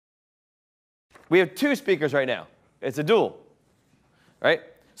we have two speakers right now. It's a duel, right?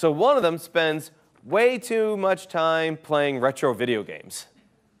 So one of them spends way too much time playing retro video games.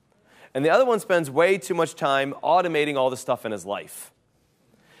 And the other one spends way too much time automating all the stuff in his life.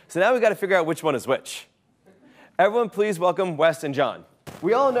 So now we've got to figure out which one is which. Everyone please welcome Wes and Jon.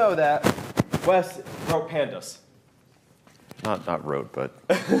 We all know that Wes wrote pandas. Not wrote, but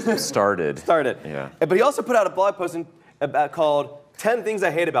started. Started. Yeah. But he also put out a blog post called 10 Things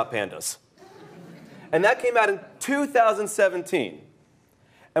I Hate About Pandas. And that came out in 2017.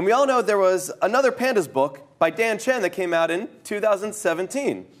 And we all know there was another pandas book by Dan Chen that came out in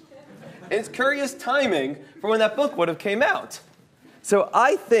 2017. And it's curious timing for when that book would have came out. So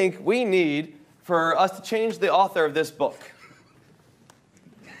I think we need for us to change the author of this book.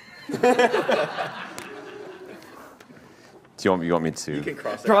 Do you want me to? You can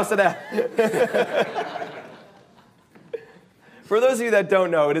cross it out. For those of you that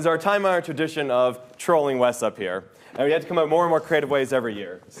don't know, it is our time-honored tradition of trolling Wes up here. And we have to come up with more and more creative ways every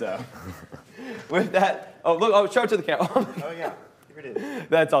year. So with that, oh, look, show it to the camera. Oh, yeah. Here it is.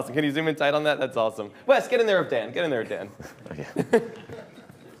 That's awesome. Can you zoom in tight on that? That's awesome. Wes, get in there with Dan. Get in there with Dan. Okay.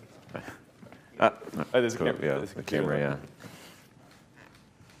 There's a cool. camera. Yeah, the camera,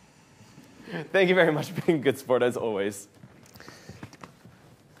 yeah. Thank you very much for being a good sport, as always.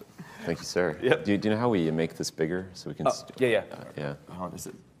 Thank you, sir. Yep. Do you know how we make this bigger so we can? Yeah. Yeah. Hold on, is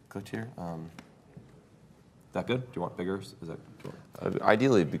it clicked here? That good? Do you want bigger? Is that?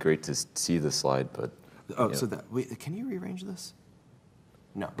 Ideally, it'd be great to see the slide, but. Oh, so that. Wait, can you rearrange this?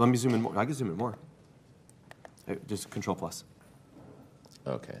 No. Let me zoom in more. I can zoom in more. Hey, just Control plus.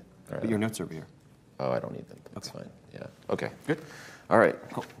 Okay. All right. But your notes are over here. Oh, I don't need them. That's okay. Fine. Yeah. Okay. Good. All right.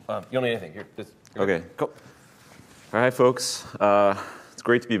 Cool. You don't need anything. Here. Okay. Cool. All right, folks. It's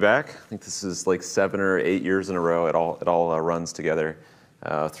great to be back. I think this is like 7 or 8 years in a row. It all runs together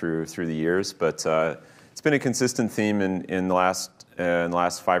through the years, but it's been a consistent theme in the last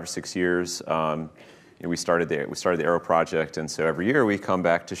 5 or 6 years. We started the Arrow project, and so every year we come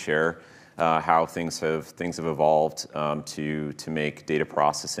back to share how things have evolved to make data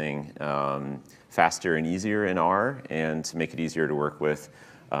processing faster and easier in R, and to make it easier to work with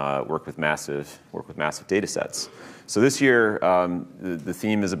massive data sets. So this year, the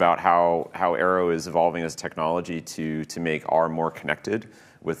theme is about how Arrow is evolving as a technology to make R more connected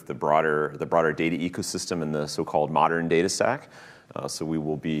with the broader data ecosystem and the so-called modern data stack. So we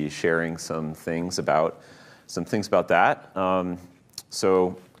will be sharing some things about that.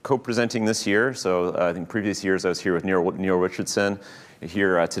 So co-presenting this year. So I think previous years I was here with Neil Richardson.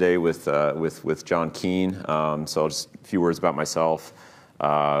 Here today with Jon Keane. So just a few words about myself.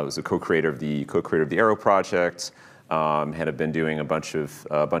 I was a co-creator of the Arrow project. Have been doing a bunch of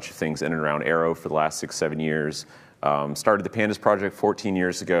things in and around Arrow for the last 6-7 years. Started the Pandas project 14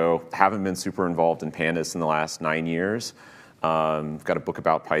 years ago. Haven't been super involved in Pandas in the last 9 years. Got a book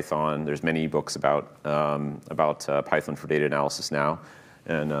about Python. There's many books about Python for data analysis now.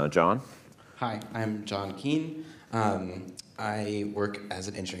 And Jon? Hi, I'm Jon Keane. I work as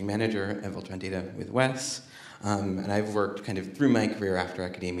an engineering manager at Voltron Data with Wes. And I've worked kind of through my career after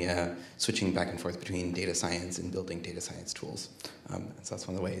academia, switching back and forth between data science and building data science tools. So that's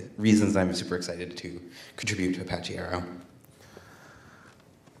one of the reasons I'm super excited to contribute to Apache Arrow.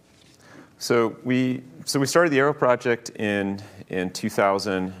 So we started the Arrow project in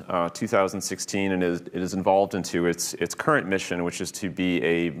 2016, and it is involved into its current mission, which is to be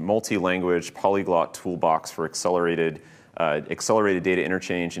a multi-language polyglot toolbox for accelerated data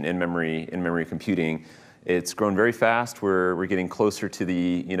interchange and in-memory computing. It's grown very fast. We're getting closer to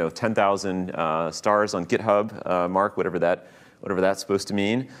the 10,000 stars on GitHub mark, whatever that's supposed to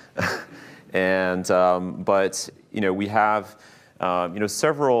mean. And but we have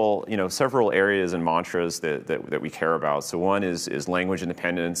several areas and mantras that we care about. So one is language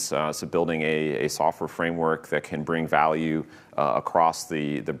independence. So building a software framework that can bring value across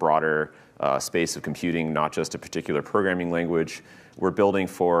the broader space of computing, not just a particular programming language. We're building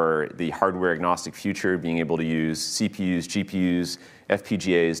for the hardware agnostic future, being able to use CPUs, GPUs,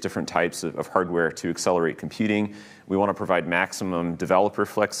 FPGAs, different types of hardware to accelerate computing. We want to provide maximum developer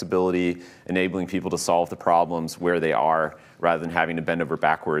flexibility, enabling people to solve the problems where they are, rather than having to bend over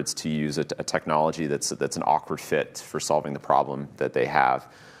backwards to use a technology that's an awkward fit for solving the problem that they have.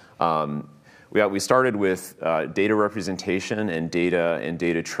 We started with data representation and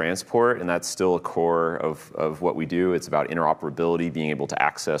data transport, and that's still a core of what we do. It's about interoperability, being able to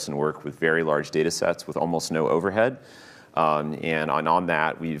access and work with very large data sets with almost no overhead. And on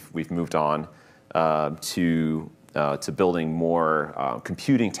that, we've moved on to building more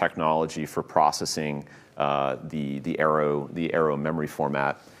computing technology for processing the Arrow memory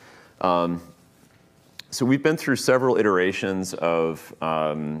format. So we've been through several iterations of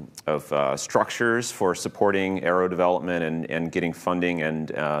structures for supporting Arrow development and getting funding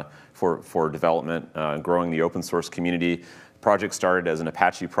and for development, growing the open source community. The project started as an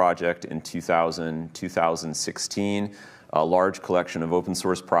Apache project in 2016. A large collection of open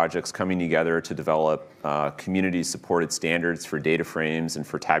source projects coming together to develop community-supported standards for data frames and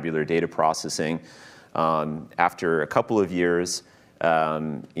for tabular data processing. After a couple of years,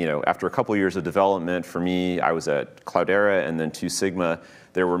 after a couple of years of development, for me, I was at Cloudera and then 2 Sigma.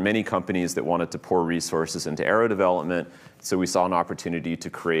 There were many companies that wanted to pour resources into Arrow development, so we saw an opportunity to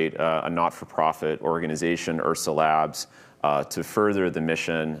create a not-for-profit organization, Ursa Labs, to further the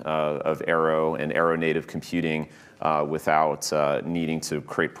mission of Arrow and Arrow native computing without needing to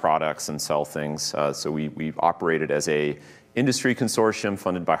create products and sell things. So we operated as a industry consortium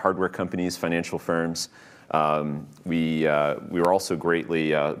funded by hardware companies, financial firms. We were also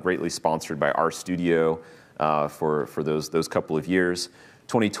greatly sponsored by RStudio for those couple of years.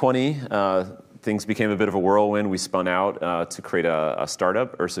 2020, things became a bit of a whirlwind. We spun out to create a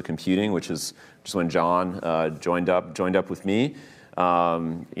startup, Ursa Computing, which is just when Jon joined up with me,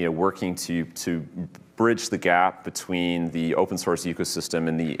 working to bridge the gap between the open source ecosystem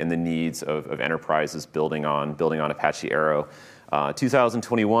and the needs of enterprises building on Apache Arrow.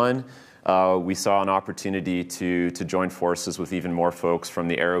 2021. We saw an opportunity to join forces with even more folks from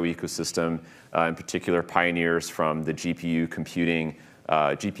the Arrow ecosystem, in particular pioneers from the GPU computing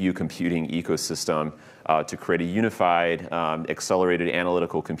ecosystem, to create a unified, accelerated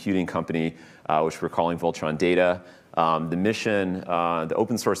analytical computing company, which we're calling Voltron Data. The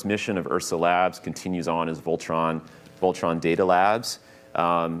open source mission of Ursa Labs continues on as Voltron Data Labs.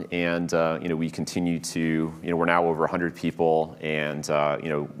 We continue to, we're now over 100 people, and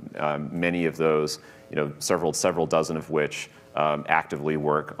many of those, several dozen of which actively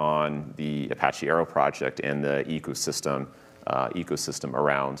work on the Apache Arrow project and the ecosystem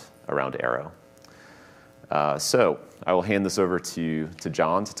around Arrow. So I will hand this over to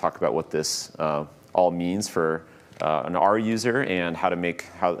Jon to talk about what this all means for an R user and how to make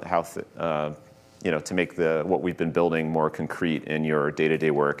to make what we've been building more concrete in your day-to-day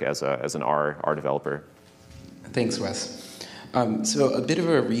work as an R developer. Thanks, Wes. So a bit of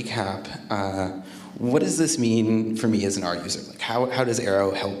a recap. What does this mean for me as an R user? Like how does Arrow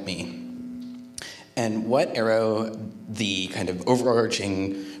help me? And what Arrow, the kind of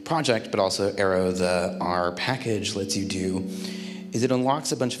overarching project, but also Arrow, the R package, lets you do is it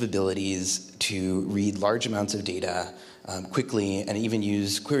unlocks a bunch of abilities to read large amounts of data quickly and even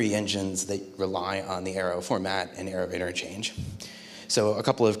use query engines that rely on the Arrow format and Arrow interchange. So a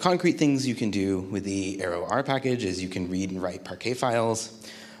couple of concrete things you can do with the Arrow R package is you can read and write Parquet files.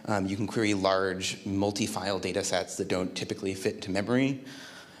 You can query large multi-file data sets that don't typically fit to memory.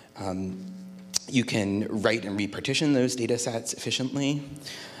 You can write and repartition those data sets efficiently.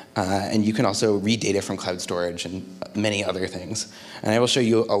 And you can also read data from cloud storage and many other things. And I will show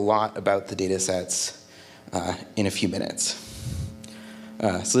you a lot about the data sets in a few minutes.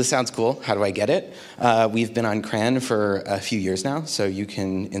 So this sounds cool. How do I get it? We've been on CRAN for a few years now, so you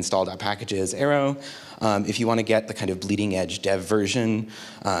can install .packages Arrow. If you want to get the kind of bleeding edge dev version,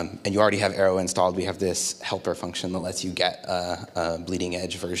 and you already have Arrow installed, we have this helper function that lets you get a bleeding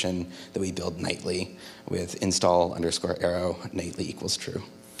edge version that we build nightly with install_Arrow nightly equals true.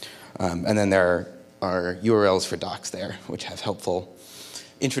 And then there are URLs for docs there, which have helpful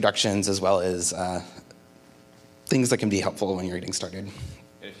introductions as well as things that can be helpful when you're getting started.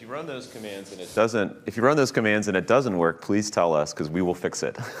 And if you run those commands and it doesn't work, please tell us because we will fix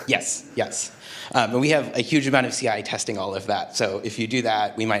it. Yes. And we have a huge amount of CI testing all of that. So if you do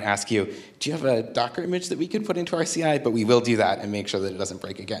that, we might ask you, do you have a Docker image that we could put into our CI? But we will do that and make sure that it doesn't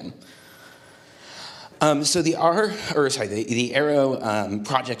break again. So the Arrow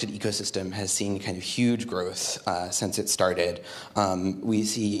project and ecosystem has seen kind of huge growth since it started. We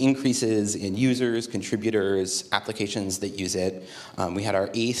see increases in users, contributors, applications that use it. We had our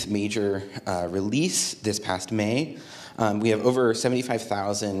 8th major release this past May. We have over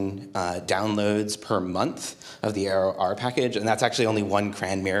 75,000 downloads per month of the Arrow R package, and that's actually only one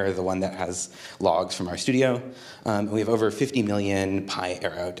CRAN mirror, the one that has logs from RStudio. We have over 50 million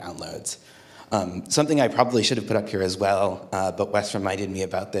PyArrow downloads. Something I probably should have put up here as well, but Wes reminded me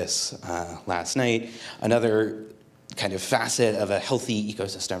about this last night. Another kind of facet of a healthy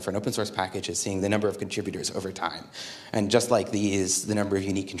ecosystem for an open source package is seeing the number of contributors over time. And just like these, the number of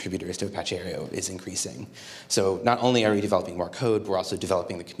unique contributors to Apache Arrow is increasing. So not only are we developing more code, we're also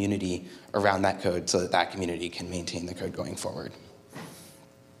developing the community around that code so that that community can maintain the code going forward.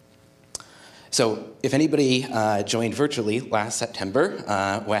 So if anybody joined virtually last September,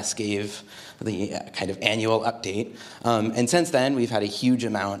 Wes gave the kind of annual update. And since then, we've had a huge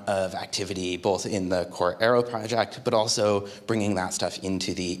amount of activity, both in the core Arrow project, but also bringing that stuff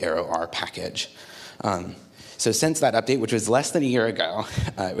into the Arrow R package. So since that update, which was less than a year ago,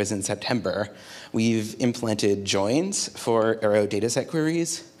 it was in September, we've implemented joins for Arrow dataset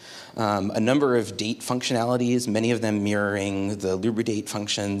queries, a number of date functionalities, many of them mirroring the lubridate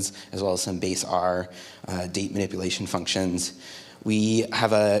functions, as well as some base R date manipulation functions. We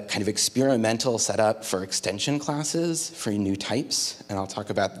have a kind of experimental setup for extension classes for new types, and I'll talk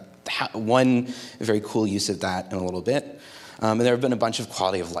about one very cool use of that in a little bit. And there have been a bunch of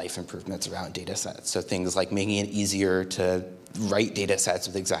quality of life improvements around data sets, so things like making it easier to write data sets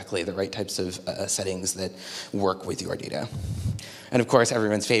with exactly the right types of settings that work with your data. And of course,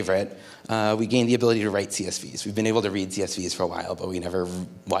 everyone's favorite, we gained the ability to write CSVs. We've been able to read CSVs for a while, but we never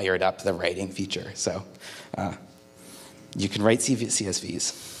wired up the writing feature. So you can write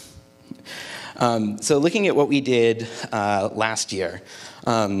CSVs. So looking at what we did last year,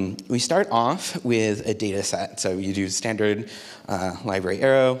 we start off with a data set. So you do standard library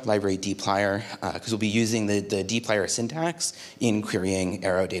Arrow, library dplyr, because we'll be using the dplyr syntax in querying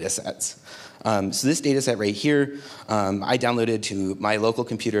Arrow data sets. So this data set right here, I downloaded to my local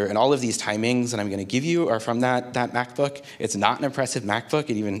computer, and all of these timings that I'm going to give you are from that MacBook. It's not an impressive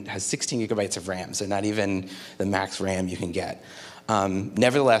MacBook. It even has 16 gigabytes of RAM, so not even the max RAM you can get.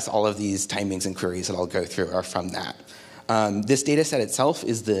 Nevertheless, all of these timings and queries that I'll go through are from that. This data set itself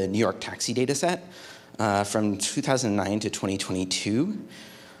is the New York taxi data set from 2009 to 2022.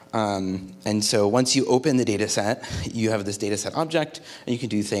 And so once you open the data set, you have this data set object, and you can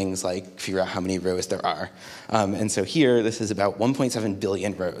do things like figure out how many rows there are. And so here, this is about 1.7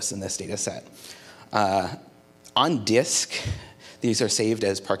 billion rows in this data set. On disk, these are saved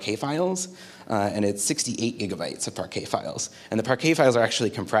as Parquet files, and it's 68 gigabytes of Parquet files. And the Parquet files are actually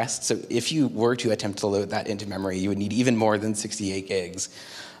compressed, so if you were to attempt to load that into memory, you would need even more than 68 gigs.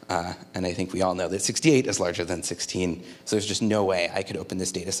 And I think we all know that 68 is larger than 16, so there's just no way I could open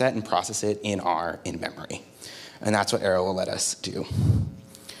this data set and process it in R in memory. And that's what Arrow will let us do.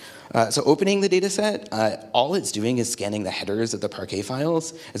 So opening the data set, all it's doing is scanning the headers of the Parquet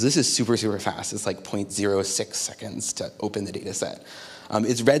files. As this is super, super fast. It's like 0.06 seconds to open the data set.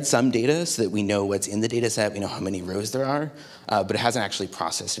 It's read some data so that we know what's in the data set, we know how many rows there are, but it hasn't actually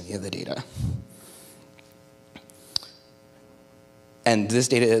processed any of the data. And this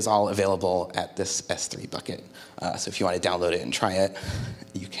data is all available at this S3 bucket. So if you want to download it and try it,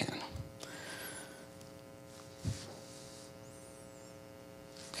 you can.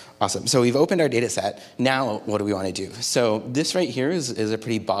 Awesome. So we've opened our data set. Now what do we want to do? So this right here is a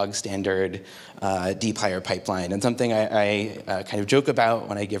pretty bog standard dplyr pipeline. And something I kind of joke about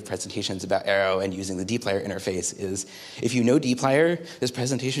when I give presentations about Arrow and using the dplyr interface is if you know dplyr, this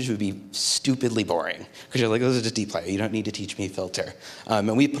presentation should be stupidly boring. Because you're like, this is just dplyr. You don't need to teach me filter.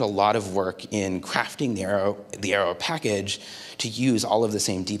 And we put a lot of work in crafting the Arrow package to use all of the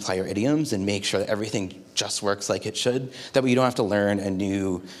same dplyr idioms and make sure that everything just works like it should. That way you don't have to learn a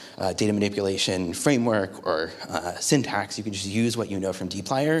new data manipulation framework or syntax. You can just use what you know from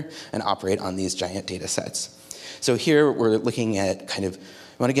dplyr and operate on these giant data sets. So here we're looking at kind of, we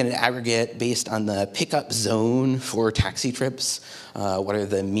want to get an aggregate based on the pickup zone for taxi trips. What are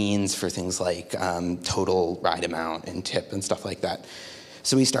the means for things like total ride amount and tip and stuff like that.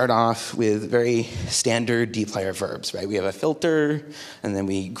 So we start off with very standard dplyr verbs, right? We have a filter, and then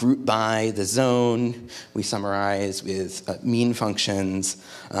we group by the zone. We summarize with mean functions,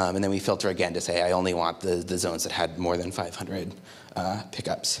 and then we filter again to say I only want the zones that had more than 500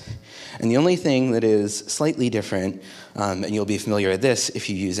 pickups. And the only thing that is slightly different, and you'll be familiar with this if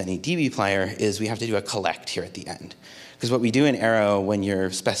you use any dplyr, is we have to do a collect here at the end. Because what we do in Arrow when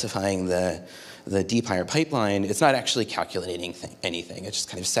you're specifying the dplyr pipeline, it's not actually calculating anything. It's just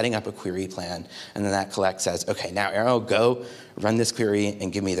kind of setting up a query plan, and then that collect says, okay, now Arrow, go run this query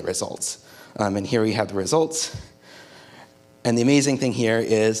and give me the results. And here we have the results. And the amazing thing here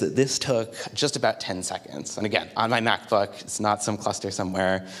is that this took just about 10 seconds. And again, on my MacBook, it's not some cluster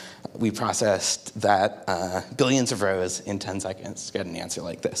somewhere. We processed that billions of rows in 10 seconds to get an answer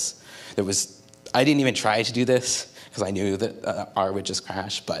like this. I didn't even try to do this because I knew that R would just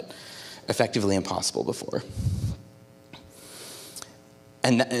crash, but effectively impossible before.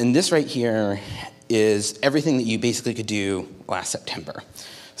 And this right here is everything that you basically could do last September.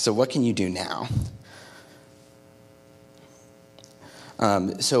 So what can you do now?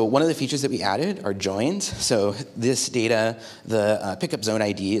 So one of the features that we added are joins. So this data, the pickup zone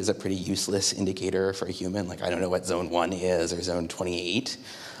ID is a pretty useless indicator for a human. Like I don't know what zone 1 is or zone 28.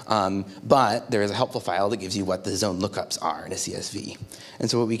 But there is a helpful file that gives you what the zone lookups are in a CSV. And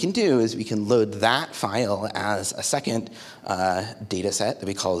so what we can do is we can load that file as a second data set that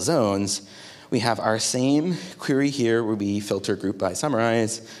we call zones. We have our same query here where we filter group by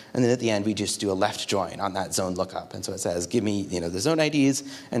summarize, and then at the end we just do a left join on that zone lookup. And so it says, give me the zone IDs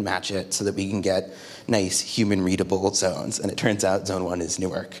and match it so that we can get nice human readable zones. And it turns out zone 1 is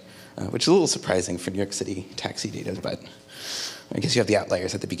Newark, which is a little surprising for New York City taxi data, but I guess you have the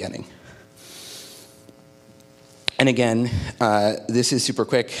outliers at the beginning. And again, this is super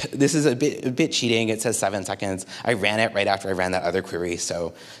quick. This is a bit cheating. It says 7 seconds. I ran it right after I ran that other query,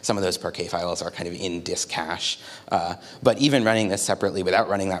 so some of those Parquet files are kind of in disk cache. But even running this separately without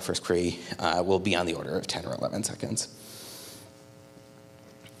running that first query will be on the order of 10 or 11 seconds.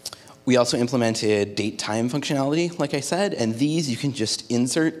 We also implemented date-time functionality, like I said, and these you can just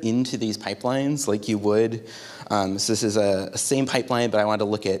insert into these pipelines like you would. So this is a same pipeline, but I wanted to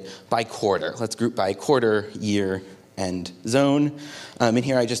look at by quarter. Let's group by quarter, year, and zone. And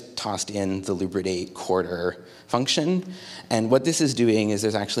here I just tossed in the lubridate quarter function. And what this is doing is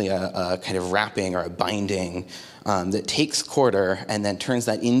there's actually a kind of wrapping or a binding that takes quarter and then turns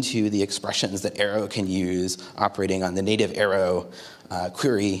that into the expressions that Arrow can use operating on the native Arrow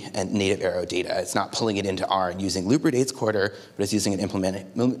query and native Arrow data. It's not pulling it into R and using lubridate's quarter, but it's using an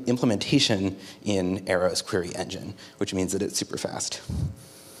implementation in Arrow's query engine, which means that it's super fast.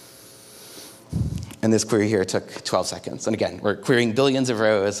 And this query here took 12 seconds. And again, we're querying billions of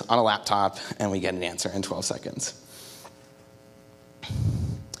rows on a laptop, and we get an answer in 12 seconds.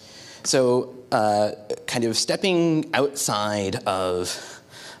 So kind of stepping outside of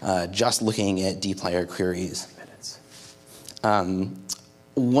just looking at dplyr queries.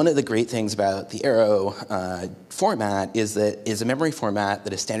 One of the great things about the Arrow format is that it's a memory format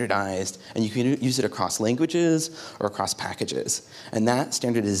that is standardized, and you can use it across languages or across packages. And that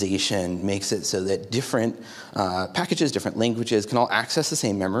standardization makes it so that different packages, different languages can all access the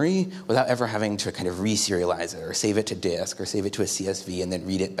same memory without ever having to kind of reserialize it or save it to disk or save it to a CSV and then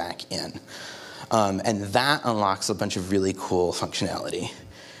read it back in. And that unlocks a bunch of really cool functionality.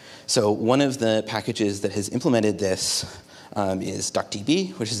 So one of the packages that has implemented this is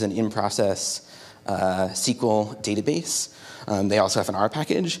DuckDB, which is an in-process SQL database. They also have an R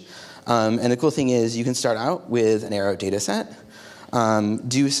package. And the cool thing is you can start out with an Arrow data set,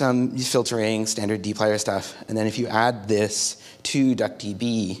 do some filtering, standard dplyr stuff, and then if you add this to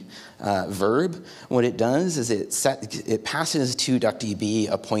DuckDB verb, what it does is it passes to DuckDB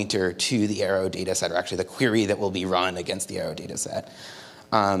a pointer to the Arrow data set, or actually the query that will be run against the Arrow data set.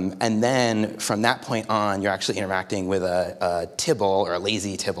 And then from that point on, you're actually interacting with a tibble or a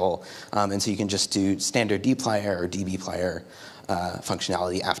lazy tibble. And so you can just do standard dplyr or dbplyr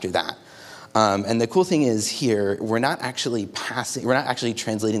functionality after that. And the cool thing is here, we're not actually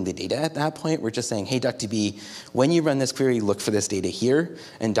translating the data at that point. We're just saying, hey, DuckDB, when you run this query, look for this data here.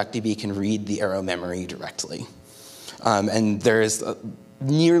 And DuckDB can read the Arrow memory directly. And there's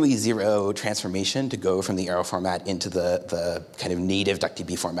nearly zero transformation to go from the Arrow format into the kind of native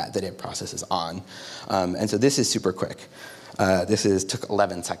DuckDB format that it processes on. And so this is super quick. This took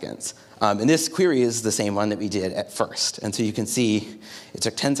 11 seconds. And this query is the same one that we did at first. And so you can see it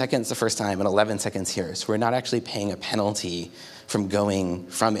took 10 seconds the first time and 11 seconds here. So we're not actually paying a penalty from going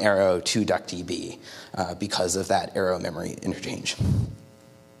from Arrow to DuckDB because of that Arrow memory interchange.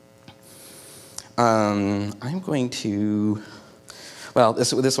 I'm going to... Well,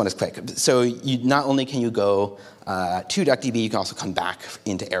 this one is quick. So not only can you go to DuckDB, you can also come back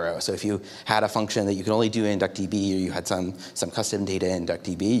into Arrow. So if you had a function that you could only do in DuckDB, or you had some custom data in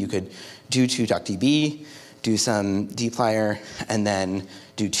DuckDB, you could do to DuckDB, do some dplyr, and then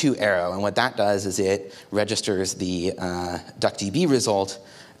do to Arrow. And what that does is it registers the DuckDB result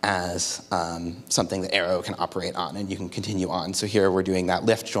as something that Arrow can operate on, and you can continue on. So here we're doing that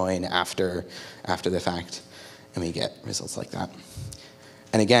lift join after the fact, and we get results like that.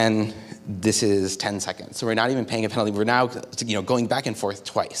 And again, this is 10 seconds. So we're not even paying a penalty. We're now going back and forth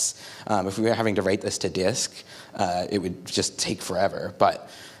twice. If we were having to write this to disk, it would just take forever. But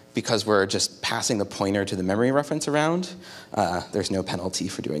because we're just passing the pointer to the memory reference around, there's no penalty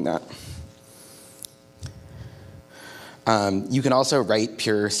for doing that. You can also write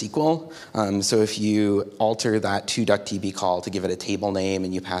pure SQL. So if you alter that to DuckDB call to give it a table name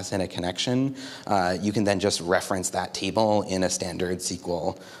and you pass in a connection, you can then just reference that table in a standard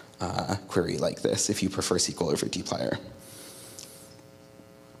SQL query like this if you prefer SQL over dplyr.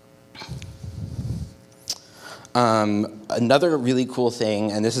 Another really cool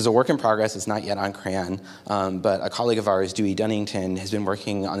thing, and this is a work in progress, it's not yet on CRAN, but a colleague of ours, Dewey Dunnington, has been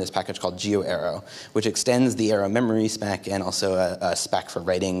working on this package called GeoArrow, which extends the Arrow memory spec and also a spec for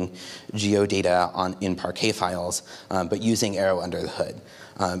writing geodata in Parquet files, but using Arrow under the hood.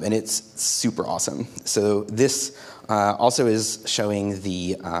 And it's super awesome. So this also is showing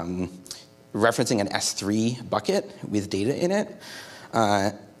the referencing an S3 bucket with data in it.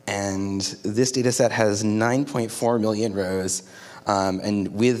 And this data set has 9.4 million rows. And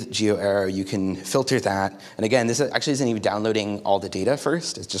with GeoArrow, you can filter that. And again, this actually isn't even downloading all the data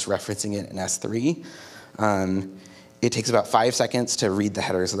first. It's just referencing it in S3. It takes about 5 seconds to read the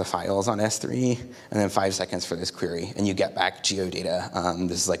headers of the files on S3, and then 5 seconds for this query. And you get back geodata.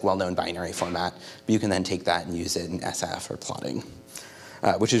 This is like well-known binary format. But you can then take that and use it in SF or plotting,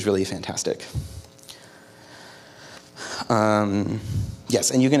 which is really fantastic.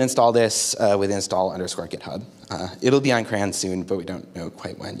 Yes, and you can install this with install_GitHub. It'll be on CRAN soon, but we don't know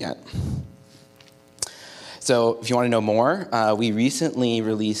quite when yet. So if you want to know more, we recently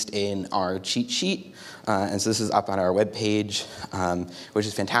released our cheat sheet. And so this is up on our webpage, which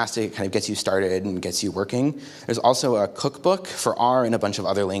is fantastic. It kind of gets you started and gets you working. There's also a cookbook for R and a bunch of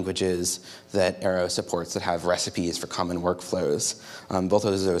other languages that Arrow supports that have recipes for common workflows. Both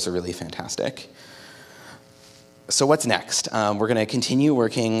of those are really fantastic. So what's next? We're going to continue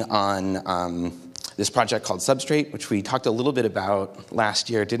working on this project called Substrate, which we talked a little bit about last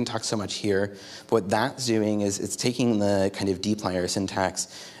year, didn't talk so much here. But what that's doing is it's taking the kind of dplyr syntax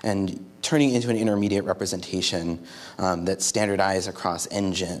and turning it into an intermediate representation that's standardized across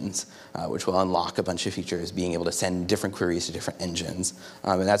engines, which will unlock a bunch of features, being able to send different queries to different engines.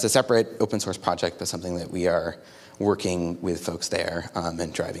 And that's a separate open source project, but something that we are working with folks there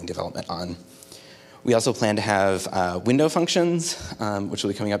and driving development on. We also plan to have window functions, which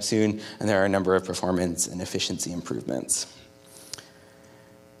will be coming up soon, and there are a number of performance and efficiency improvements.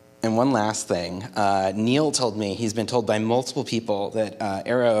 And one last thing, Neil told me, he's been told by multiple people that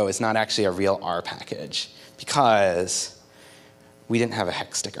Arrow is not actually a real R package because we didn't have a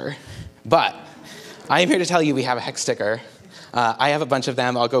hex sticker. But I am here to tell you we have a hex sticker. I have a bunch of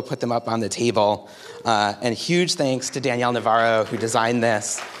them. I'll go put them up on the table. And huge thanks to Danielle Navarro, who designed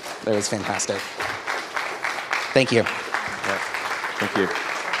this. That was fantastic. Thank you. Yeah. Thank you. Yeah.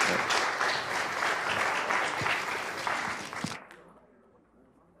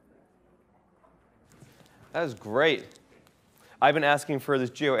 That was great. I've been asking for this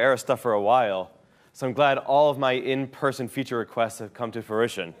GeoArrow stuff for a while, so I'm glad all of my in-person feature requests have come to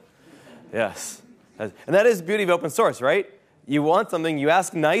fruition. Yes. And that is the beauty of open source, right? You want something, you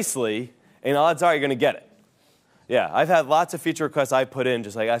ask nicely, and odds are you're going to get it. Yeah, I've had lots of feature requests I put in,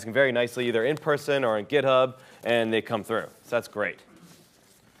 just like asking very nicely, either in person or on GitHub, and they come through. So that's great.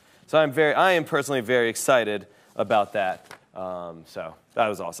 So I am personally very excited about that. So that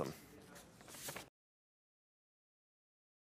was awesome.